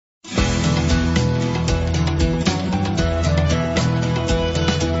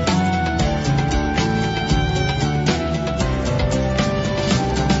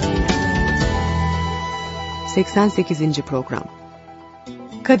88. Program.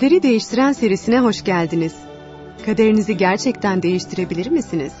 Kaderi Değiştiren serisine hoş geldiniz. Kaderinizi gerçekten değiştirebilir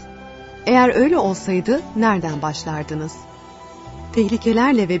misiniz? Eğer öyle olsaydı nereden başlardınız?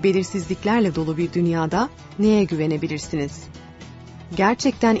 Tehlikelerle ve belirsizliklerle dolu bir dünyada neye güvenebilirsiniz?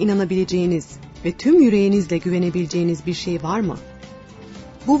 Gerçekten inanabileceğiniz ve tüm yüreğinizle güvenebileceğiniz bir şey var mı?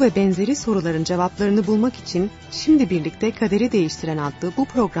 Bu ve benzeri soruların cevaplarını bulmak için şimdi birlikte Kaderi Değiştiren adlı bu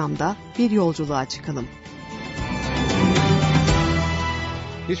programda bir yolculuğa çıkalım.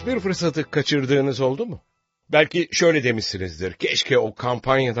 Hiçbir fırsatı kaçırdığınız oldu mu? Belki şöyle demişsinizdir: keşke o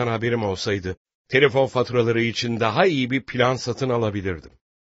kampanyadan haberim olsaydı. Telefon faturaları için daha iyi bir plan satın alabilirdim.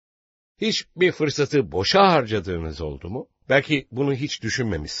 Hiç bir fırsatı boşa harcadığınız oldu mu? Belki bunu hiç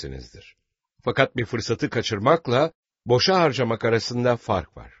düşünmemişsinizdir. Fakat bir fırsatı kaçırmakla boşa harcamak arasında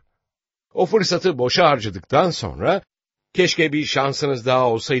fark var. O fırsatı boşa harcadıktan sonra keşke bir şansınız daha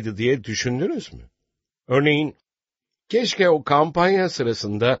olsaydı diye düşündünüz mü? Örneğin, keşke o kampanya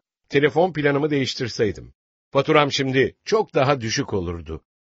sırasında telefon planımı değiştirseydim. Faturam şimdi çok daha düşük olurdu.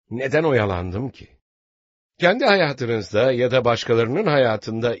 Neden oyalandım ki? Kendi hayatınızda ya da başkalarının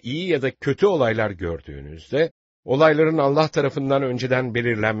hayatında iyi ya da kötü olaylar gördüğünüzde, olayların Allah tarafından önceden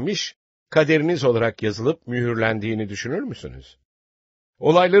belirlenmiş, kaderiniz olarak yazılıp mühürlendiğini düşünür müsünüz?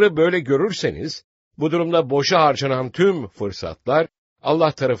 Olayları böyle görürseniz, bu durumda boşa harcanan tüm fırsatlar,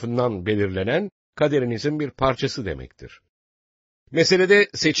 Allah tarafından belirlenen kaderinizin bir parçası demektir. Meselede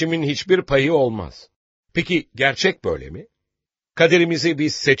seçimin hiçbir payı olmaz. Peki gerçek böyle mi? Kaderimizi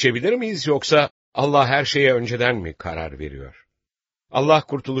biz seçebilir miyiz, yoksa Allah her şeye önceden mi karar veriyor? Allah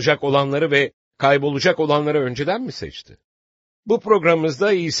kurtulacak olanları ve kaybolacak olanları önceden mi seçti? Bu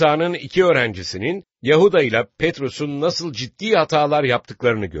programımızda İsa'nın iki öğrencisinin, Yahuda ile Petrus'un nasıl ciddi hatalar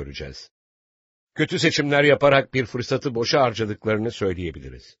yaptıklarını göreceğiz. Kötü seçimler yaparak bir fırsatı boşa harcadıklarını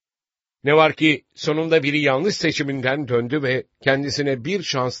söyleyebiliriz. Ne var ki sonunda biri yanlış seçiminden döndü ve kendisine bir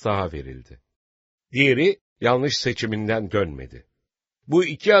şans daha verildi. Diğeri yanlış seçiminden dönmedi. Bu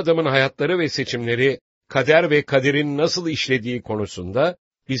iki adamın hayatları ve seçimleri, kader ve kaderin nasıl işlediği konusunda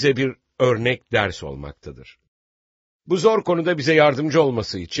bize bir örnek ders olmaktadır. Bu zor konuda bize yardımcı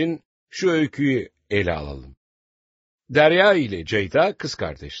olması için şu öyküyü ele alalım. Derya ile Ceyda kız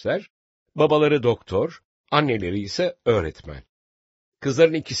kardeşler, babaları doktor, anneleri ise öğretmen.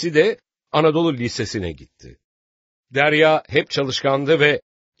 Kızların ikisi de Anadolu Lisesi'ne gitti. Derya hep çalışkandı ve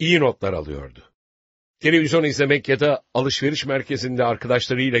iyi notlar alıyordu. Televizyon izlemek ya da alışveriş merkezinde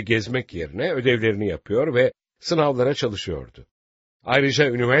arkadaşlarıyla gezmek yerine ödevlerini yapıyor ve sınavlara çalışıyordu. Ayrıca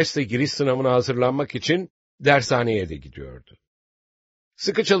üniversite giriş sınavına hazırlanmak için dershaneye de gidiyordu.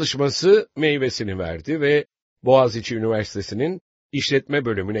 Sıkı çalışması meyvesini verdi ve Boğaziçi Üniversitesi'nin işletme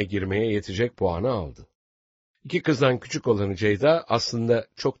bölümüne girmeye yetecek puanı aldı. İki kızdan küçük olanı Ceyda aslında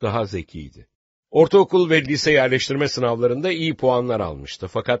çok daha zekiydi. Ortaokul ve lise yerleştirme sınavlarında iyi puanlar almıştı,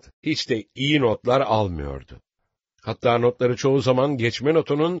 fakat hiç de iyi notlar almıyordu. Hatta notları çoğu zaman geçme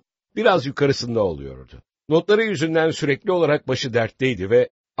notunun biraz yukarısında oluyordu. Notları yüzünden sürekli olarak başı dertteydi ve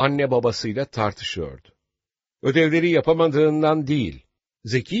anne babasıyla tartışıyordu. Ödevleri yapamadığından değil,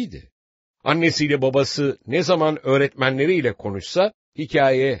 zekiydi. Annesiyle babası ne zaman öğretmenleriyle konuşsa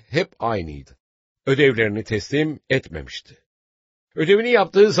hikaye hep aynıydı. Ödevlerini teslim etmemişti. Ödevini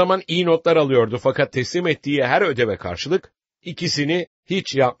yaptığı zaman iyi notlar alıyordu, fakat teslim ettiği her ödeve karşılık ikisini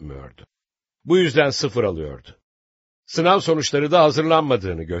hiç yapmıyordu. Bu yüzden 0 alıyordu. Sınav sonuçları da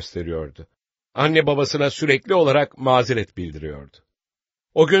hazırlanmadığını gösteriyordu. Anne babasına sürekli olarak mazeret bildiriyordu.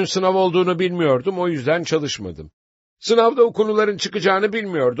 O gün sınav olduğunu bilmiyordum, o yüzden çalışmadım. Sınavda o konuların çıkacağını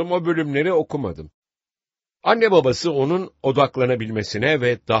bilmiyordum, o bölümleri okumadım. Anne babası onun odaklanabilmesine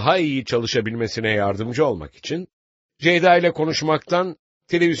ve daha iyi çalışabilmesine yardımcı olmak için, Ceyda ile konuşmaktan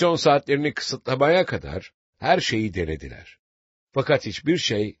televizyon saatlerini kısıtlamaya kadar her şeyi denediler. Fakat hiçbir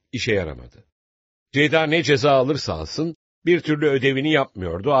şey işe yaramadı. Ceyda ne ceza alırsa alsın bir türlü ödevini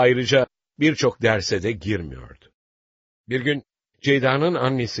yapmıyordu, ayrıca birçok derse de girmiyordu. Bir gün Ceyda'nın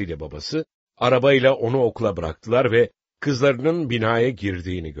annesiyle babası arabayla onu okula bıraktılar ve kızlarının binaya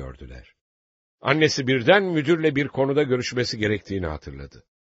girdiğini gördüler. Annesi birden müdürle bir konuda görüşmesi gerektiğini hatırladı.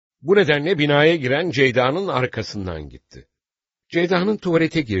 Bu nedenle binaya giren Ceyda'nın arkasından gitti. Ceyda'nın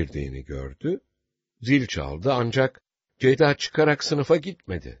tuvalete girdiğini gördü. Zil çaldı, ancak Ceyda çıkarak sınıfa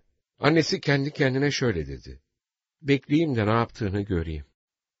gitmedi. Annesi kendi kendine şöyle dedi: "Bekleyeyim de ne yaptığını göreyim."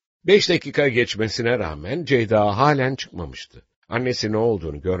 5 dakika geçmesine rağmen Ceyda halen çıkmamıştı. Annesi ne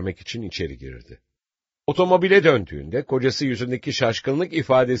olduğunu görmek için içeri girdi. Otomobile döndüğünde kocası yüzündeki şaşkınlık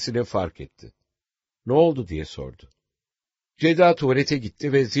ifadesini fark etti. "Ne oldu?" diye sordu. Ceyda tuvalete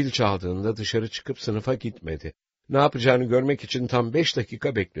gitti ve zil çaldığında dışarı çıkıp sınıfa gitmedi. Ne yapacağını görmek için tam 5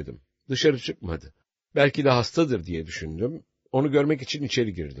 dakika bekledim. Dışarı çıkmadı. Belki de hastadır diye düşündüm. Onu görmek için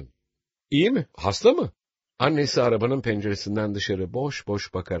içeri girdim. İyi mi? Hasta mı? Annesi arabanın penceresinden dışarı boş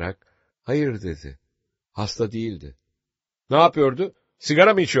boş bakarak, hayır dedi. Hasta değildi. Ne yapıyordu?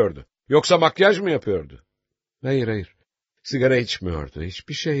 Sigara mı içiyordu? Yoksa makyaj mı yapıyordu? Hayır, hayır. Sigara içmiyordu.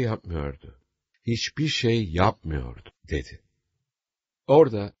 Hiçbir şey yapmıyordu. Hiçbir şey yapmıyordu, dedi.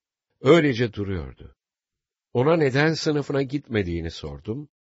 Orada öylece duruyordu. Ona neden sınıfına gitmediğini sordum.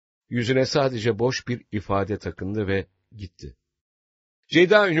 Yüzüne sadece boş bir ifade takındı ve gitti.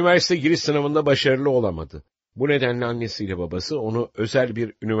 Ceyda üniversite giriş sınavında başarılı olamadı. Bu nedenle annesiyle babası onu özel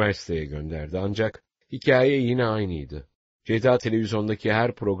bir üniversiteye gönderdi. Ancak hikaye yine aynıydı. Ceyda televizyondaki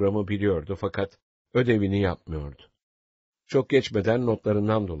her programı biliyordu fakat ödevini yapmıyordu. Çok geçmeden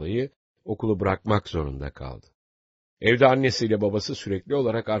notlarından dolayı okulu bırakmak zorunda kaldı. Evde annesiyle babası sürekli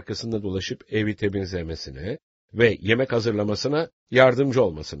olarak arkasında dolaşıp evi temizlemesine ve yemek hazırlamasına yardımcı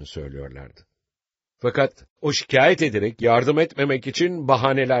olmasını söylüyorlardı. Fakat o şikayet ederek yardım etmemek için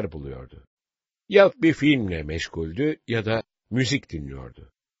bahaneler buluyordu. Ya bir filmle meşguldü ya da müzik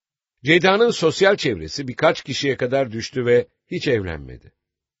dinliyordu. Ceyda'nın sosyal çevresi birkaç kişiye kadar düştü ve hiç evlenmedi.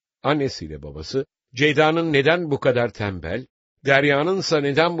 Annesiyle babası, Ceyda'nın neden bu kadar tembel, Derya'nınsa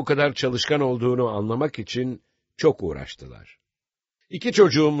neden bu kadar çalışkan olduğunu anlamak için çok uğraştılar. İki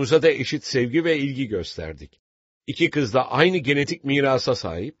çocuğumuza da eşit sevgi ve ilgi gösterdik. İki kız da aynı genetik mirasa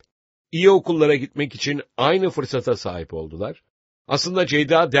sahip, iyi okullara gitmek için aynı fırsata sahip oldular. Aslında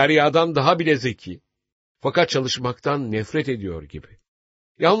Ceyda Derya'dan daha bile zeki. Fakat çalışmaktan nefret ediyor gibi.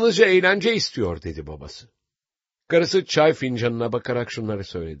 Yalnızca eğlence istiyor, dedi babası. Karısı çay fincanına bakarak şunları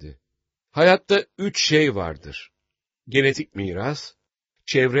söyledi. Hayatta 3 şey vardır. Genetik miras,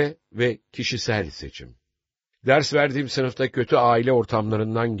 çevre ve kişisel seçim. Ders verdiğim sınıfta kötü aile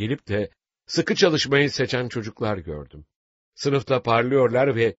ortamlarından gelip de sıkı çalışmayı seçen çocuklar gördüm. Sınıfta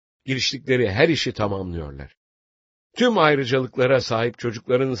parlıyorlar ve giriştikleri her işi tamamlıyorlar. Tüm ayrıcalıklara sahip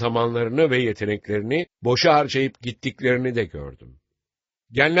çocukların zamanlarını ve yeteneklerini boşa harcayıp gittiklerini de gördüm.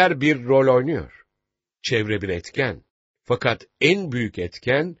 Genler bir rol oynuyor. Çevre bir etken. Fakat en büyük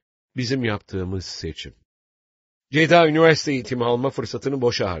etken bizim yaptığımız seçim. Ceyda üniversite eğitimi alma fırsatını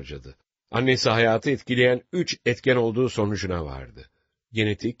boşa harcadı. Annesi hayatı etkileyen 3 etken olduğu sonucuna vardı.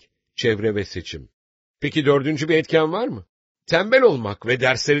 Genetik, çevre ve seçim. Peki 4. bir etken var mı? Tembel olmak ve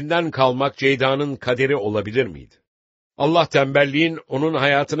derslerinden kalmak Ceyda'nın kaderi olabilir miydi? Allah tembelliğin onun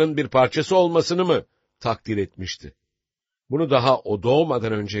hayatının bir parçası olmasını mı takdir etmişti? Bunu daha o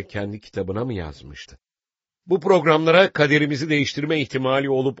doğmadan önce kendi kitabına mı yazmıştı? Bu programlara kaderimizi değiştirme ihtimali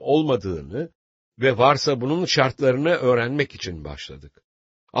olup olmadığını ve varsa bunun şartlarını öğrenmek için başladık.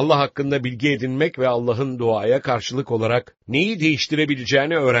 Allah hakkında bilgi edinmek ve Allah'ın doğaya karşılık olarak neyi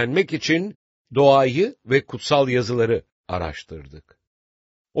değiştirebileceğini öğrenmek için doğayı ve kutsal yazıları araştırdık.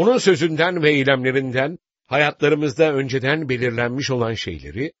 Onun sözünden ve eylemlerinden hayatlarımızda önceden belirlenmiş olan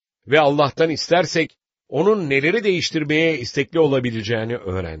şeyleri ve Allah'tan istersek onun neleri değiştirmeye istekli olabileceğini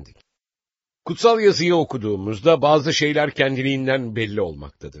öğrendik. Kutsal yazıyı okuduğumuzda bazı şeyler kendiliğinden belli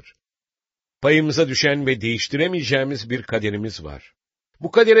olmaktadır. Payımıza düşen ve değiştiremeyeceğimiz bir kaderimiz var.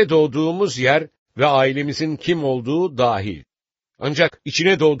 Bu kadere doğduğumuz yer ve ailemizin kim olduğu dahil. Ancak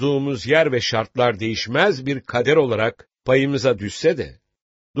içine doğduğumuz yer ve şartlar değişmez bir kader olarak payımıza düşse de,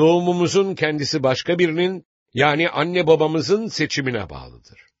 doğumumuzun kendisi başka birinin, yani anne babamızın seçimine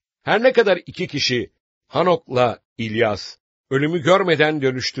bağlıdır. Her ne kadar 2 kişi, Hanok'la İlyas, ölümü görmeden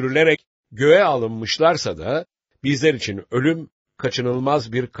dönüştürülerek göğe alınmışlarsa da, bizler için ölüm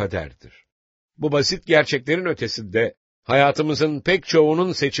kaçınılmaz bir kaderdir. Bu basit gerçeklerin ötesinde, hayatımızın pek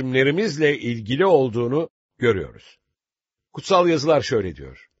çoğunun seçimlerimizle ilgili olduğunu görüyoruz. Kutsal yazılar şöyle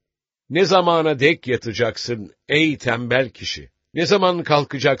diyor. Ne zamana dek yatacaksın ey tembel kişi? Ne zaman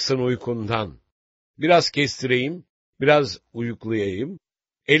kalkacaksın uykundan? Biraz kestireyim, biraz uyuklayayım,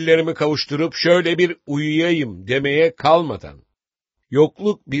 ellerimi kavuşturup şöyle bir uyuyayım demeye kalmadan.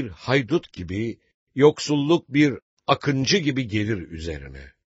 Yokluk bir haydut gibi, yoksulluk bir akıncı gibi gelir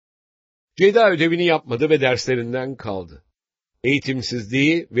üzerine. Ceyda ödevini yapmadı ve derslerinden kaldı.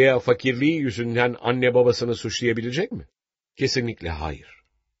 Eğitimsizliği veya fakirliği yüzünden anne babasını suçlayabilecek mi? Kesinlikle hayır.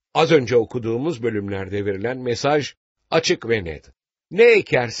 Az önce okuduğumuz bölümlerde verilen mesaj açık ve net. Ne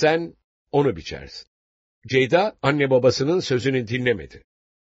ekersen onu biçersin. Ceyda anne babasının sözünü dinlemedi.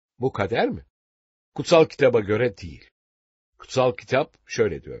 Bu kader mi? Kutsal kitaba göre değil. Kutsal kitap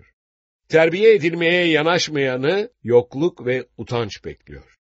şöyle diyor. Terbiye edilmeye yanaşmayanı yokluk ve utanç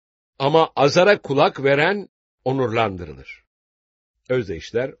bekliyor. Ama azara kulak veren onurlandırılır.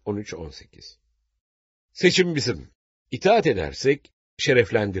 Özdeyişler 13-18. Seçim bizim. İtaat edersek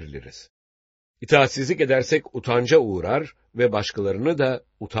şereflendiriliriz. İtaatsizlik edersek utanca uğrar ve başkalarını da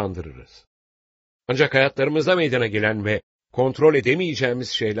utandırırız. Ancak hayatlarımızda meydana gelen ve kontrol edemeyeceğimiz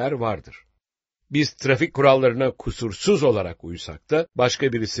şeyler vardır. Biz trafik kurallarına kusursuz olarak uysak da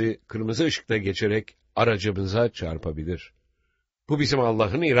başka birisi kırmızı ışıkta geçerek aracımıza çarpabilir. Bu bizim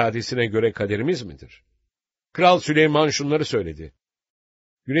Allah'ın iradesine göre kaderimiz midir? Kral Süleyman şunları söyledi.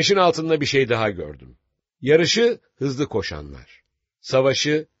 Güneşin altında bir şey daha gördüm. Yarışı hızlı koşanlar,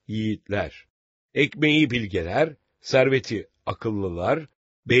 savaşı yiğitler, ekmeği bilgeler, serveti akıllılar,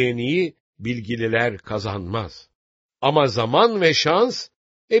 beğeniyi bilgililer kazanmaz. Ama zaman ve şans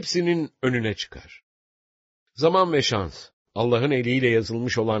hepsinin önüne çıkar. Zaman ve şans, Allah'ın eliyle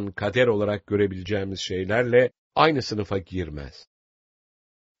yazılmış olan kader olarak görebileceğimiz şeylerle aynı sınıfa girmez.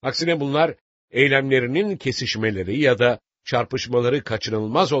 Aksine bunlar, eylemlerinin kesişmeleri ya da çarpışmaları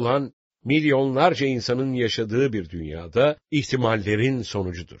kaçınılmaz olan milyonlarca insanın yaşadığı bir dünyada ihtimallerin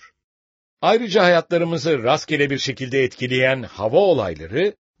sonucudur. Ayrıca hayatlarımızı rastgele bir şekilde etkileyen hava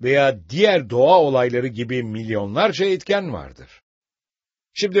olayları veya diğer doğa olayları gibi milyonlarca etken vardır.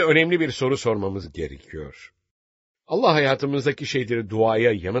 Şimdi önemli bir soru sormamız gerekiyor. Allah hayatımızdaki şeyleri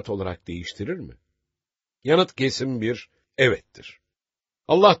duaya yanıt olarak değiştirir mi? Yanıt kesin bir evettir.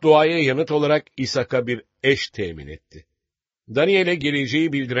 Allah duaya yanıt olarak İshak'a bir eş temin etti. Daniel'e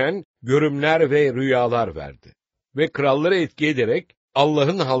geleceği bildiren görümler ve rüyalar verdi. Ve kralları etki ederek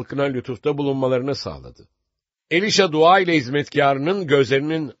Allah'ın halkına lütufta bulunmalarını sağladı. Elişa dua ile hizmetkarının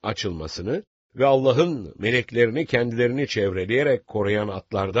gözlerinin açılmasını ve Allah'ın meleklerini kendilerini çevreleyerek koruyan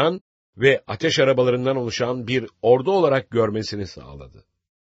atlardan ve ateş arabalarından oluşan bir ordu olarak görmesini sağladı.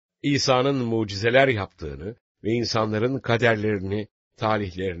 İsa'nın mucizeler yaptığını ve insanların kaderlerini,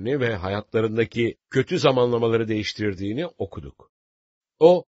 talihlerini ve hayatlarındaki kötü zamanlamaları değiştirdiğini okuduk.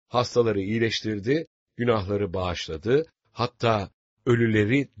 O, hastaları iyileştirdi, günahları bağışladı, hatta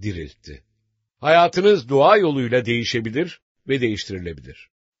ölüleri diriltti. Hayatınız dua yoluyla değişebilir ve değiştirilebilir.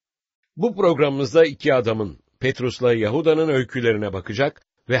 Bu programımızda iki adamın, Petrus'la Yahuda'nın öykülerine bakacak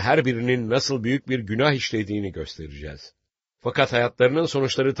ve her birinin nasıl büyük bir günah işlediğini göstereceğiz. Fakat hayatlarının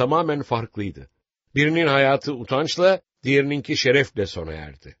sonuçları tamamen farklıydı. Birinin hayatı utançla, diğerininki şerefle sona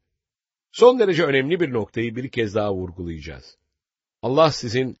erdi. Son derece önemli bir noktayı bir kez daha vurgulayacağız. Allah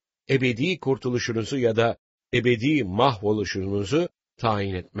sizin ebedi kurtuluşunuzu ya da ebedi mahvoluşunuzu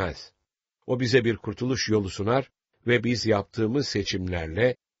tayin etmez. O bize bir kurtuluş yolu sunar ve biz yaptığımız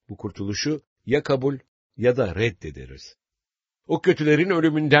seçimlerle bu kurtuluşu ya kabul ya da reddederiz. O kötülerin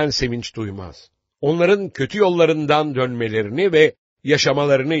ölümünden sevinç duymaz. Onların kötü yollarından dönmelerini ve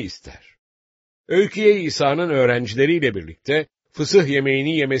yaşamalarını ister. Öyküye İsa'nın öğrencileriyle birlikte fısıh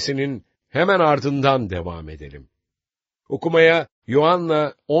yemeğini yemesinin hemen ardından devam edelim. Okumaya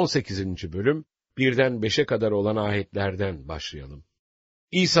Yuhanna 18. bölüm 1'den 5'e kadar olan ayetlerden başlayalım.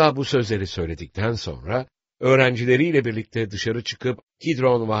 İsa bu sözleri söyledikten sonra öğrencileriyle birlikte dışarı çıkıp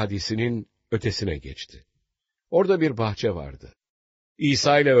Kidron Vadisi'nin ötesine geçti. Orada bir bahçe vardı.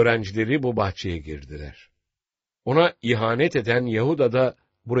 İsa ile öğrencileri bu bahçeye girdiler. Ona ihanet eden Yahuda da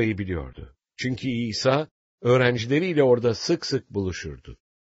burayı biliyordu. Çünkü İsa öğrencileriyle orada sık sık buluşurdu.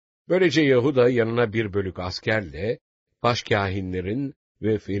 Böylece Yahuda yanına bir bölük askerle başkâhinlerin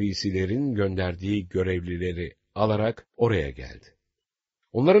ve ferisilerin gönderdiği görevlileri alarak oraya geldi.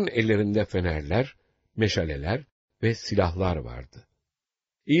 Onların ellerinde fenerler, meşaleler ve silahlar vardı.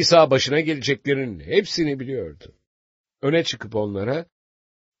 İsa başına geleceklerin hepsini biliyordu. Öne çıkıp onlara,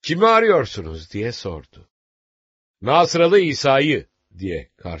 "Kimi arıyorsunuz?" diye sordu. "Nasıralı İsa'yı," diye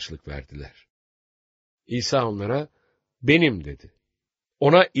karşılık verdiler. İsa onlara, "Benim," dedi.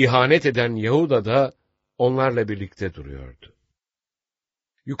 Ona ihanet eden Yahuda da onlarla birlikte duruyordu.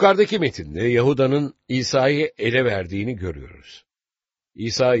 Yukarıdaki metinde Yahuda'nın İsa'yı ele verdiğini görüyoruz.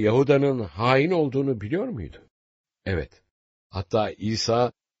 İsa, Yahuda'nın hain olduğunu biliyor muydu? Evet. Hatta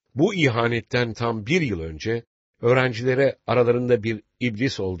İsa, bu ihanetten tam 1 yıl önce, öğrencilere aralarında bir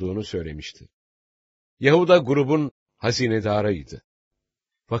iblis olduğunu söylemişti. Yahuda grubun hazinedarıydı.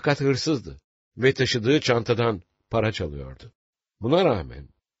 Fakat hırsızdı ve taşıdığı çantadan para çalıyordu. Buna rağmen,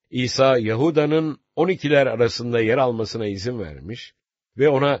 İsa, Yahuda'nın 12'ler arasında yer almasına izin vermiş ve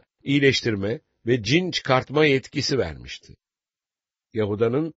ona iyileştirme ve cin çıkartma yetkisi vermişti.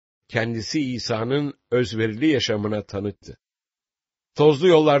 Yahuda'nın kendisi İsa'nın özverili yaşamına tanıktı. Tozlu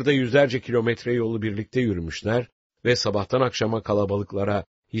yollarda yüzlerce kilometre yolu birlikte yürümüşler ve sabahtan akşama kalabalıklara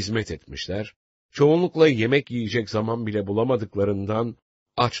hizmet etmişler, çoğunlukla yemek yiyecek zaman bile bulamadıklarından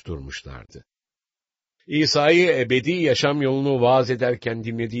aç durmuşlardı. İsa'yı ebedi yaşam yolunu vaaz ederken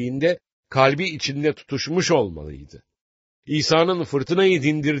dinlediğinde kalbi içinde tutuşmuş olmalıydı. İsa'nın fırtınayı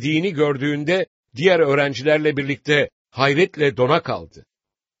dindirdiğini gördüğünde diğer öğrencilerle birlikte hayretle dona kaldı.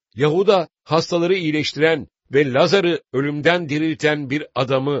 Yahuda hastaları iyileştiren ve Lazar'ı ölümden dirilten bir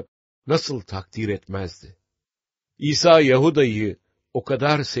adamı nasıl takdir etmezdi? İsa Yahuda'yı o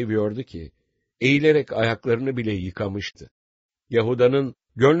kadar seviyordu ki, eğilerek ayaklarını bile yıkamıştı. Yahuda'nın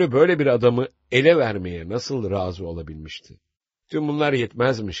gönlü böyle bir adamı ele vermeye nasıl razı olabilmişti? Tüm bunlar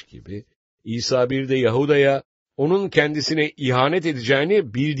yetmezmiş gibi, İsa bir de Yahuda'ya onun kendisine ihanet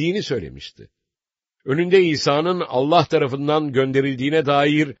edeceğini bildiğini söylemişti. Önünde İsa'nın Allah tarafından gönderildiğine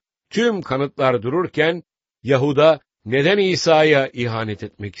dair tüm kanıtlar dururken, Yahuda neden İsa'ya ihanet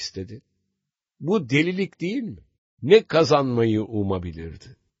etmek istedi? Bu delilik değil mi? Ne kazanmayı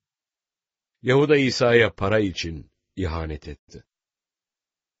umabilirdi? Yahuda İsa'ya para için ihanet etti.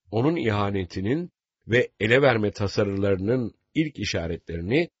 Onun ihanetinin ve ele verme tasarılarının ilk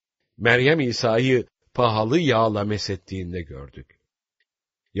işaretlerini Meryem İsa'yı pahalı yağla mesettiğinde gördük.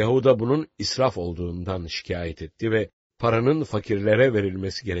 Yahuda bunun israf olduğundan şikayet etti ve paranın fakirlere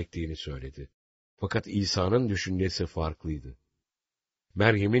verilmesi gerektiğini söyledi. Fakat İsa'nın düşüncesi farklıydı.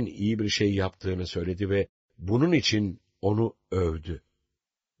 Meryem'in iyi bir şey yaptığını söyledi ve bunun için onu övdü.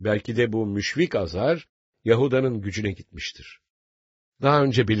 Belki de bu müşfik azar, Yahuda'nın gücüne gitmiştir. Daha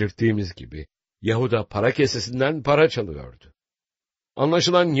önce belirttiğimiz gibi, Yahuda para kesesinden para çalıyordu.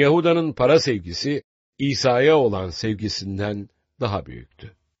 Anlaşılan Yahuda'nın para sevgisi, İsa'ya olan sevgisinden daha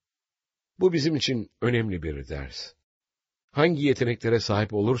büyüktü. Bu bizim için önemli bir ders. Hangi yeteneklere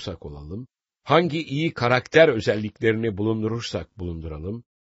sahip olursak olalım, hangi iyi karakter özelliklerini bulundurursak bulunduralım,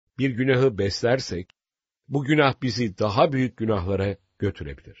 bir günahı beslersek, bu günah bizi daha büyük günahlara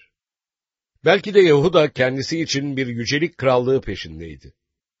götürebilir. Belki de Yahuda kendisi için bir yücelik krallığı peşindeydi.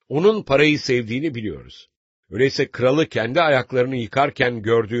 Onun parayı sevdiğini biliyoruz. Öyleyse kralı kendi ayaklarını yıkarken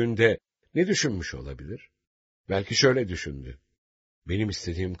gördüğünde ne düşünmüş olabilir? Belki şöyle düşündü. Benim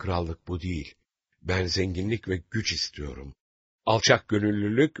istediğim krallık bu değil. Ben zenginlik ve güç istiyorum. Alçak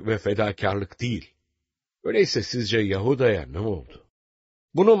gönüllülük ve fedakarlık değil. Öyleyse sizce Yahuda'ya ne oldu?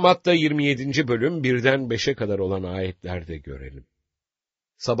 Bunu Matta 27. bölüm 1'den 5'e kadar olan ayetlerde görelim.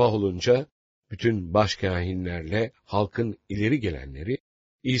 Sabah olunca bütün başkâhinlerle halkın ileri gelenleri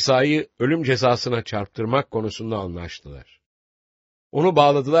İsa'yı ölüm cezasına çarptırmak konusunda anlaştılar. Onu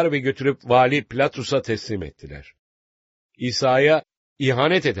bağladılar ve götürüp vali Pilatus'a teslim ettiler. İsa'ya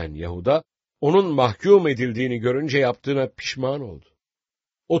ihanet eden Yahuda, onun mahkum edildiğini görünce yaptığına pişman oldu.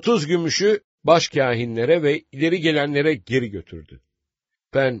 30 gümüşü başkâhinlere ve ileri gelenlere geri götürdü.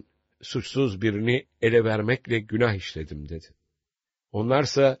 Ben suçsuz birini ele vermekle günah işledim dedi.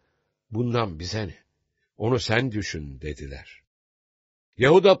 Onlarsa bundan bize ne? Onu sen düşün dediler.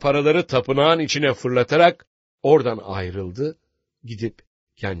 Yahuda paraları tapınağın içine fırlatarak oradan ayrıldı, gidip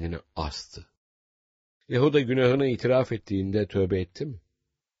kendini astı. Yahuda günahını itiraf ettiğinde tövbe etti mi?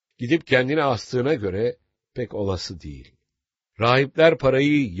 Gidip kendini astığına göre pek olası değil. Rahipler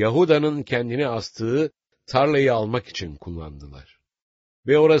parayı Yahuda'nın kendini astığı tarlayı almak için kullandılar.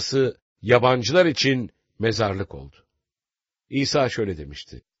 Ve orası yabancılar için mezarlık oldu. İsa şöyle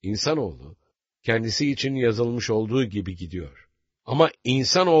demişti, İnsanoğlu kendisi için yazılmış olduğu gibi gidiyor. Ama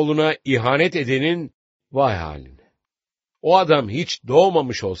insanoğluna ihanet edenin vay haline. O adam hiç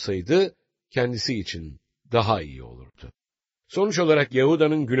doğmamış olsaydı kendisi için daha iyi olurdu. Sonuç olarak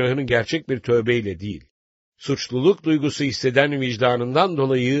Yahuda'nın günahını gerçek bir tövbeyle değil, suçluluk duygusu hisseden vicdanından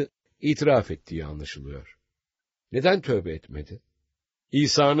dolayı itiraf ettiği anlaşılıyor. Neden tövbe etmedi?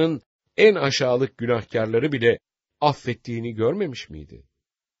 İsa'nın en aşağılık günahkarları bile affettiğini görmemiş miydi?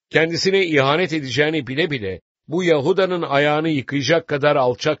 Kendisine ihanet edeceğini bile bile bu Yahuda'nın ayağını yıkayacak kadar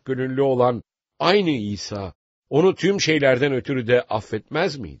alçak gönüllü olan aynı İsa, onu tüm şeylerden ötürü de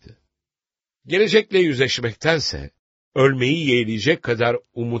affetmez miydi? Gelecekle yüzleşmektense, ölmeyi yeğleyecek kadar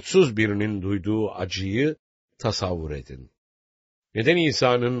umutsuz birinin duyduğu acıyı tasavvur edin. Neden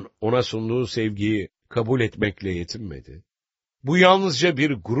İsa'nın ona sunduğu sevgiyi kabul etmekle yetinmedi? Bu yalnızca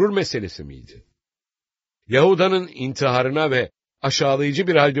bir gurur meselesi miydi? Yahuda'nın intiharına ve aşağılayıcı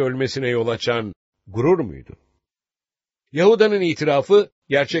bir halde ölmesine yol açan gurur muydu? Yahuda'nın itirafı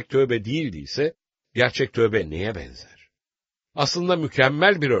gerçek tövbe değildiyse, gerçek tövbe neye benzer? Aslında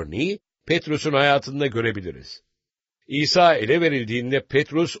mükemmel bir örneği Petrus'un hayatında görebiliriz. İsa ele verildiğinde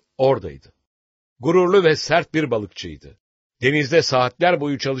Petrus oradaydı. Gururlu ve sert bir balıkçıydı. Denizde saatler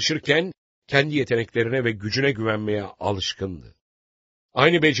boyu çalışırken kendi yeteneklerine ve gücüne güvenmeye alışkındı.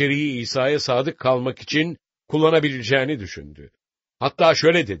 Aynı beceriyi İsa'ya sadık kalmak için kullanabileceğini düşündü. Hatta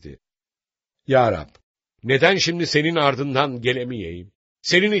şöyle dedi: Ya Rab, neden şimdi senin ardından gelemeyeyim?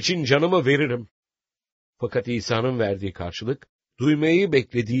 Senin için canımı veririm. Fakat İsa'nın verdiği karşılık, duymayı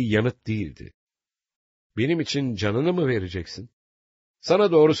beklediği yanıt değildi. Benim için canını mı vereceksin?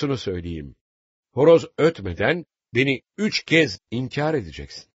 Sana doğrusunu söyleyeyim. Horoz ötmeden beni 3 kez inkar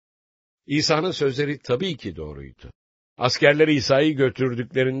edeceksin. İsa'nın sözleri tabii ki doğruydu. Askerler İsa'yı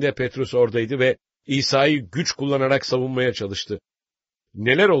götürdüklerinde Petrus oradaydı ve İsa'yı güç kullanarak savunmaya çalıştı.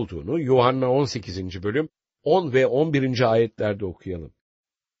 Neler olduğunu Yuhanna 18. bölüm 10 ve 11. ayetlerde okuyalım.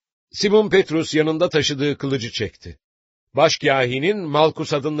 Simon Petrus yanında taşıdığı kılıcı çekti. Başkâhinin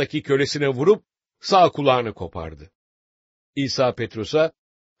Malkus adındaki kölesine vurup sağ kulağını kopardı. İsa Petrus'a,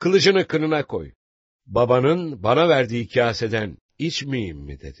 kılıcını kınına koy. Babanın bana verdiği kâseden içmeyeyim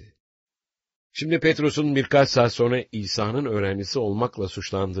mi dedi. Şimdi Petrus'un birkaç saat sonra İsa'nın öğrencisi olmakla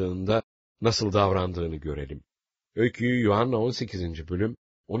suçlandığında nasıl davrandığını görelim. Öyküyü Yuhanna 18. bölüm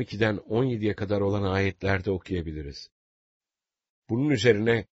 12'den 17'ye kadar olan ayetlerde okuyabiliriz. Bunun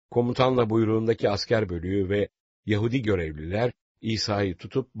üzerine komutanla buyruğundaki asker bölüğü ve Yahudi görevliler İsa'yı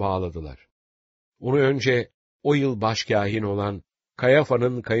tutup bağladılar. Onu önce o yıl başkâhin olan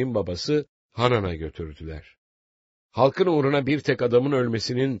Kayafa'nın kayınbabası Hanan'a götürdüler. Halkın uğruna bir tek adamın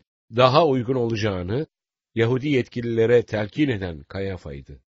ölmesinin daha uygun olacağını Yahudi yetkililere telkin eden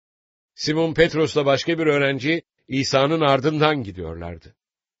Kayafa'ydı. Simon Petros'la başka bir öğrenci İsa'nın ardından gidiyorlardı.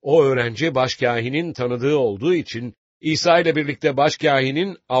 O öğrenci başkâhinin tanıdığı olduğu için İsa ile birlikte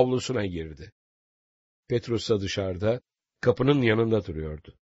başkâhinin avlusuna girdi. Petrus da dışarıda, kapının yanında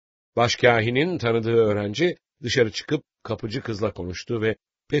duruyordu. Başkâhinin tanıdığı öğrenci dışarı çıkıp kapıcı kızla konuştu ve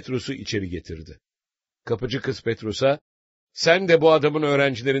Petrus'u içeri getirdi. Kapıcı kız Petrus'a, "Sen de bu adamın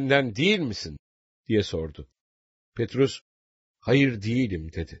öğrencilerinden değil misin?" diye sordu. Petrus, "Hayır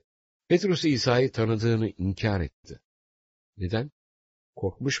değilim," dedi. Petrus İsa'yı tanıdığını inkar etti. Neden?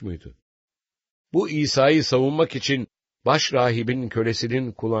 Korkmuş muydu? Bu İsa'yı savunmak için başrahibin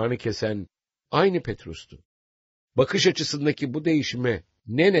kölesinin kulağını kesen aynı Petrus'tu. Bakış açısındaki bu değişime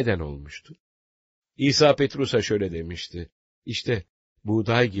ne neden olmuştu? İsa Petrus'a şöyle demişti: "İşte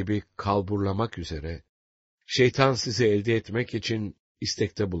buğday gibi kalburlamak üzere şeytan sizi elde etmek için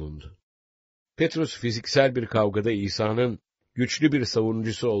istekte bulundu." Petrus fiziksel bir kavgada İsa'nın güçlü bir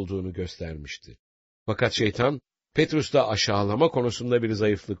savunucusu olduğunu göstermişti. Fakat şeytan Petrus'ta aşağılama konusunda bir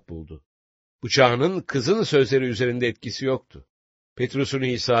zayıflık buldu. Bıçağının kızın sözleri üzerinde etkisi yoktu. Petrus'un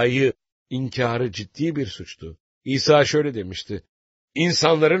İsa'yı inkarı ciddi bir suçtu. İsa şöyle demişti: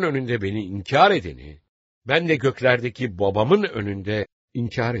 "İnsanların önünde beni inkar edeni, ben de göklerdeki babamın önünde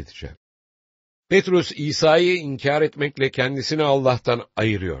inkar edeceğim." Petrus, İsa'yı inkar etmekle kendisini Allah'tan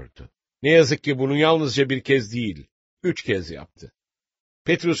ayırıyordu. Ne yazık ki bunu yalnızca bir kez değil, 3 kez yaptı.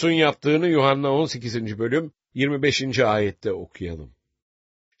 Petrus'un yaptığını Yuhanna 18. bölüm 25. ayette okuyalım.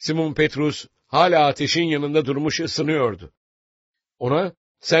 Simon Petrus hala ateşin yanında durmuş ısınıyordu. Ona,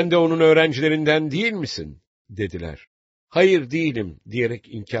 "Sen de onun öğrencilerinden değil misin?" dediler. "Hayır değilim,"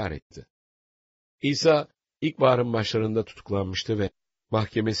 diyerek inkar etti. İsa ilkbaharın başlarında tutuklanmıştı ve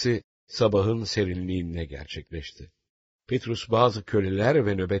mahkemesi sabahın serinliğinde gerçekleşti. Petrus bazı köleler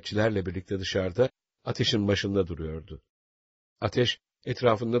ve nöbetçilerle birlikte dışarıda ateşin başında duruyordu. Ateş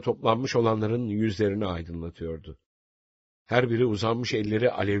etrafında toplanmış olanların yüzlerini aydınlatıyordu. Her biri uzanmış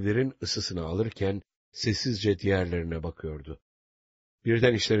elleri alevlerin ısısını alırken sessizce diğerlerine bakıyordu.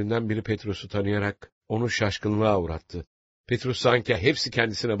 Birden işlerinden biri Petrus'u tanıyarak onu şaşkınlığa uğrattı. Petrus sanki hepsi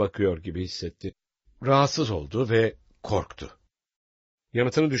kendisine bakıyor gibi hissetti. Rahatsız oldu ve korktu.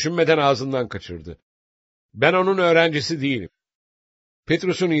 Yanıtını düşünmeden ağzından kaçırdı: "Ben onun öğrencisi değilim."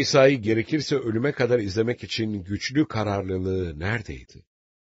 Petrus'un İsa'yı gerekirse ölüme kadar izlemek için güçlü kararlılığı neredeydi?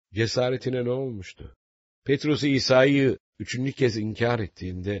 Cesaretine ne olmuştu? Petrus İsa'yı 3. kez inkar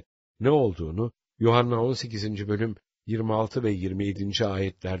ettiğinde ne olduğunu Yuhanna 18. bölüm 26 ve 27.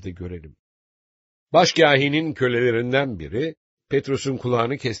 ayetlerde görelim. Başkâhinin kölelerinden biri, Petrus'un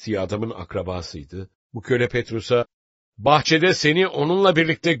kulağını kestiği adamın akrabasıydı. Bu köle Petrus'a, "Bahçede seni onunla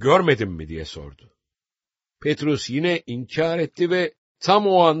birlikte görmedim mi?" diye sordu. Petrus yine inkar etti ve tam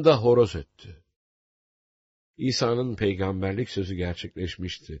o anda horoz öttü. İsa'nın peygamberlik sözü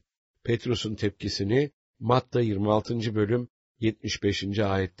gerçekleşmişti. Petrus'un tepkisini Matta 26. bölüm 75.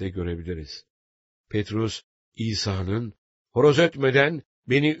 ayette görebiliriz. Petrus, İsa'nın horoz ötmeden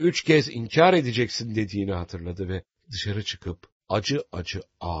beni 3 kez inkar edeceksin dediğini hatırladı ve dışarı çıkıp acı acı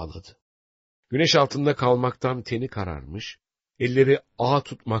ağladı. Güneş altında kalmaktan teni kararmış, elleri ağ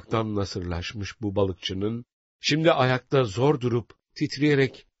tutmaktan nasırlaşmış bu balıkçının, şimdi ayakta zor durup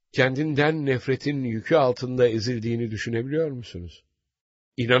titreyerek kendinden nefretin yükü altında ezildiğini düşünebiliyor musunuz?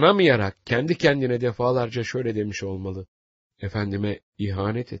 İnanamayarak kendi kendine defalarca şöyle demiş olmalı: "Efendime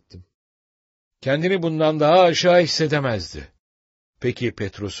ihanet ettim." Kendini bundan daha aşağı hissedemezdi. Peki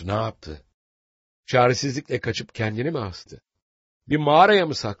Petrus ne yaptı? Çaresizlikle kaçıp kendini mi astı? Bir mağaraya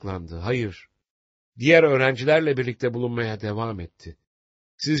mı saklandı? Hayır. Diğer öğrencilerle birlikte bulunmaya devam etti.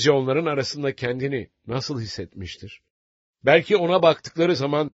 Sizce onların arasında kendini nasıl hissetmiştir? Belki ona baktıkları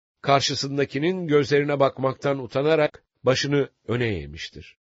zaman karşısındakinin gözlerine bakmaktan utanarak başını öne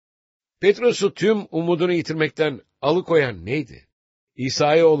eğmiştir. Petrus'u tüm umudunu yitirmekten alıkoyan neydi?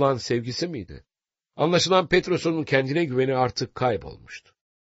 İsa'ya olan sevgisi miydi? Anlaşılan Petrus'un kendine güveni artık kaybolmuştu.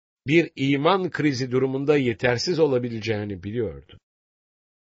 Bir iman krizi durumunda yetersiz olabileceğini biliyordu.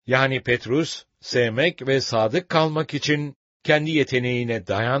 Yani Petrus, sevmek ve sadık kalmak için kendi yeteneğine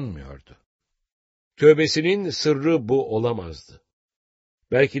dayanmıyordu. Tövbesinin sırrı bu olamazdı.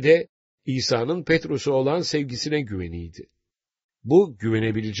 Belki de İsa'nın Petrus'a olan sevgisine güveniydi. Bu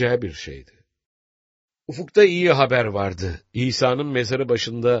güvenebileceği bir şeydi. Ufukta iyi haber vardı. İsa'nın mezarı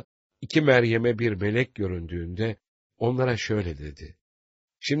başında 2 Meryem'e bir melek göründüğünde onlara şöyle dedi: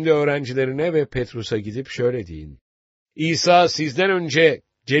 "Şimdi öğrencilerine ve Petrus'a gidip şöyle deyin: İsa sizden önce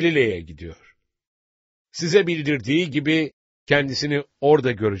Galile'ye gidiyor. Size bildirdiği gibi kendisini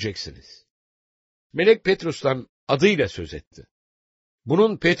orada göreceksiniz." Melek Petrus'tan adıyla söz etti.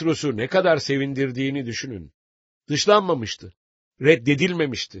 Bunun Petrus'u ne kadar sevindirdiğini düşünün. Dışlanmamıştı,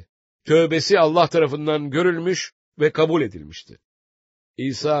 reddedilmemişti. Tövbesi Allah tarafından görülmüş ve kabul edilmişti.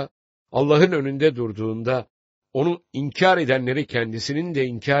 İsa, Allah'ın önünde durduğunda, onu inkar edenleri kendisinin de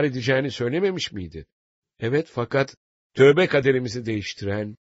inkar edeceğini söylememiş miydi? Evet, fakat tövbe kaderimizi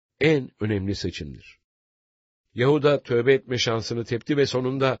değiştiren en önemli seçimdir. Yahuda tövbe etme şansını tepti ve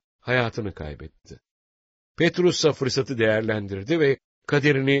sonunda hayatını kaybetti. Petrus ise fırsatı değerlendirdi ve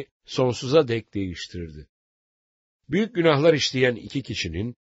kaderini sonsuza dek değiştirdi. Büyük günahlar işleyen 2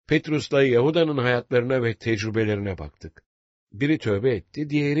 kişinin, Petrus'la Yahuda'nın hayatlarına ve tecrübelerine baktık. Biri tövbe etti,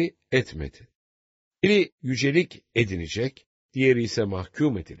 diğeri etmedi. Biri yücelik edinecek, diğeri ise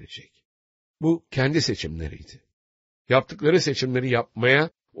mahkum edilecek. Bu kendi seçimleriydi. Yaptıkları seçimleri yapmaya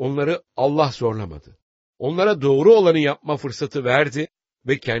onları Allah zorlamadı. Onlara doğru olanı yapma fırsatı verdi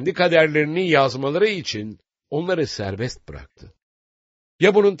ve kendi kaderlerini yazmaları için onları serbest bıraktı.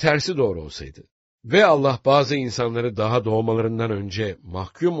 Ya bunun tersi doğru olsaydı ve Allah bazı insanları daha doğmalarından önce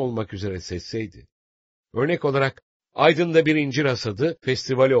mahkum olmak üzere seçseydi? Örnek olarak Aydın'da bir incir hasadı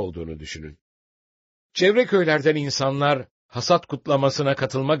festivali olduğunu düşünün. Çevre köylerden insanlar hasat kutlamasına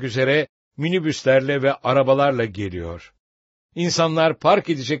katılmak üzere minibüslerle ve arabalarla geliyor. İnsanlar park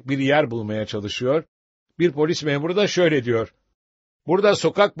edecek bir yer bulmaya çalışıyor. Bir polis memuru da şöyle diyor: "Burada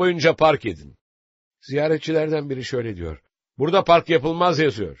sokak boyunca park edin." Ziyaretçilerden biri şöyle diyor: "Burada park yapılmaz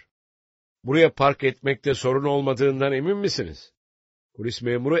yazıyor. Buraya park etmekte sorun olmadığından emin misiniz?" Polis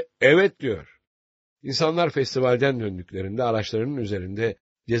memuru evet diyor. İnsanlar festivalden döndüklerinde araçlarının üzerinde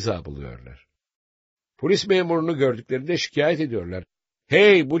ceza buluyorlar. Polis memurunu gördüklerinde şikayet ediyorlar.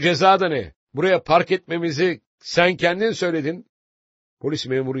 "Hey, bu ceza da ne? Buraya park etmemizi sen kendin söyledin." Polis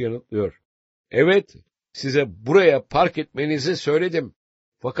memuru yanıtlıyor: "Evet, size buraya park etmenizi söyledim.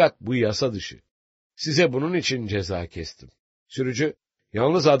 Fakat bu yasa dışı. Size bunun için ceza kestim." Sürücü,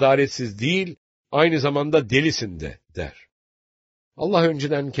 "Yalnız adaletsiz değil, aynı zamanda delisin de," der. Allah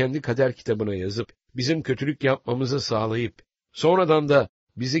önceden kendi kader kitabına yazıp, bizim kötülük yapmamızı sağlayıp, sonradan da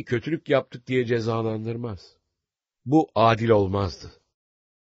bizi kötülük yaptık diye cezalandırmaz. Bu adil olmazdı.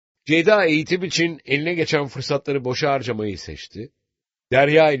 Ceyda eğitim için eline geçen fırsatları boşa harcamayı seçti.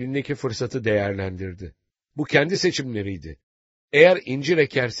 Derya elindeki fırsatı değerlendirdi. Bu kendi seçimleriydi. Eğer incir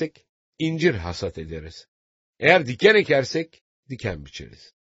ekersek, incir hasat ederiz. Eğer diken ekersek, diken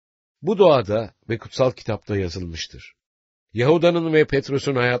biçeriz. Bu doğada ve kutsal kitapta yazılmıştır. Yahuda'nın ve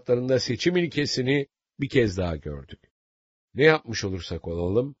Petrus'un hayatlarında seçim ilkesini bir kez daha gördük. Ne yapmış olursak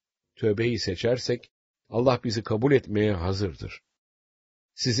olalım, tövbeyi seçersek, Allah bizi kabul etmeye hazırdır.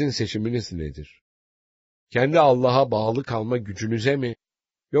 Sizin seçiminiz nedir? Kendi Allah'a bağlı kalma gücünüze mi,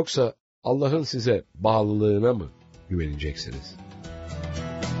 yoksa Allah'ın size bağlılığına mı güveneceksiniz?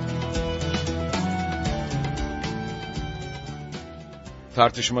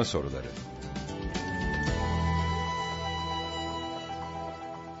 Tartışma soruları.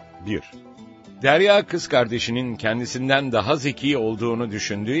 1. Derya kız kardeşinin kendisinden daha zeki olduğunu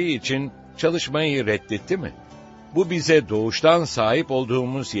düşündüğü için çalışmayı reddetti mi? Bu bize doğuştan sahip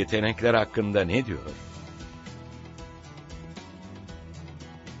olduğumuz yetenekler hakkında ne diyor?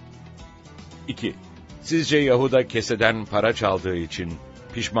 2. Sizce Yahuda keseden para çaldığı için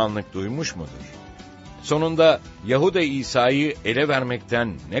pişmanlık duymuş mudur? Sonunda Yahuda İsa'yı ele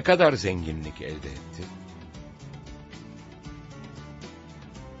vermekten ne kadar zenginlik elde etti?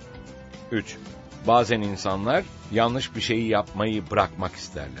 3. Bazen insanlar yanlış bir şeyi yapmayı bırakmak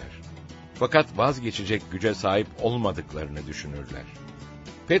isterler. Fakat vazgeçecek güce sahip olmadıklarını düşünürler.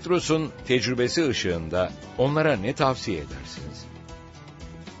 Petrus'un tecrübesi ışığında onlara ne tavsiye edersiniz?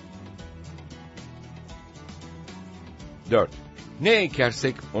 4. Ne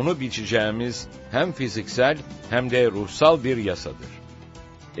ekersek onu biçeceğimiz hem fiziksel hem de ruhsal bir yasadır.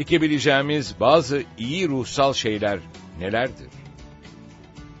 Ekebileceğimiz bazı iyi ruhsal şeyler nelerdir?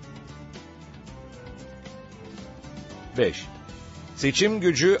 5. Seçim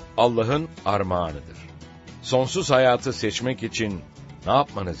gücü Allah'ın armağanıdır. Sonsuz hayatı seçmek için ne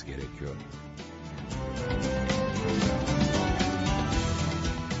yapmanız gerekiyor?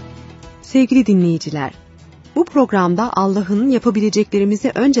 Sevgili dinleyiciler, bu programda Allah'ın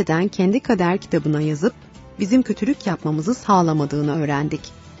yapabileceklerimizi önceden kendi kader kitabına yazıp bizim kötülük yapmamızı sağlamadığını öğrendik.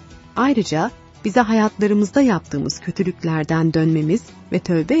 Ayrıca bize hayatlarımızda yaptığımız kötülüklerden dönmemiz ve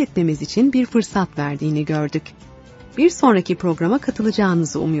tövbe etmemiz için bir fırsat verdiğini gördük. Bir sonraki programa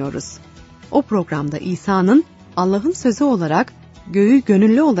katılacağınızı umuyoruz. O programda İsa'nın Allah'ın sözü olarak göğü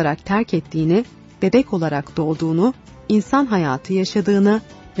gönüllü olarak terk ettiğini, bebek olarak doğduğunu, insan hayatı yaşadığını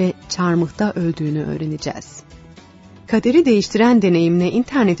ve çarmıhta öldüğünü öğreneceğiz. Kaderi değiştiren deneyimine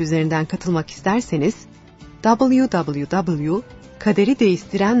internet üzerinden katılmak isterseniz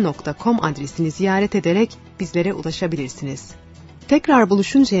www.kaderideistiren.com adresini ziyaret ederek bizlere ulaşabilirsiniz. Tekrar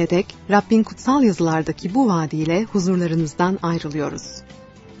buluşuncaya dek Rabbin kutsal yazılardaki bu vaadiyle huzurlarınızdan ayrılıyoruz.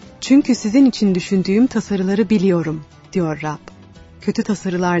 Çünkü sizin için düşündüğüm tasarıları biliyorum, diyor Rab. Kötü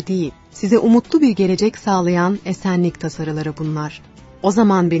tasarılar değil, size umutlu bir gelecek sağlayan esenlik tasarıları bunlar. O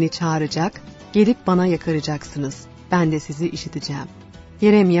zaman beni çağıracak, gelip bana yakaracaksınız. Ben de sizi işiteceğim.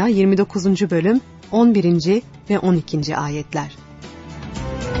 Yeremya 29. bölüm 11. ve 12. ayetler.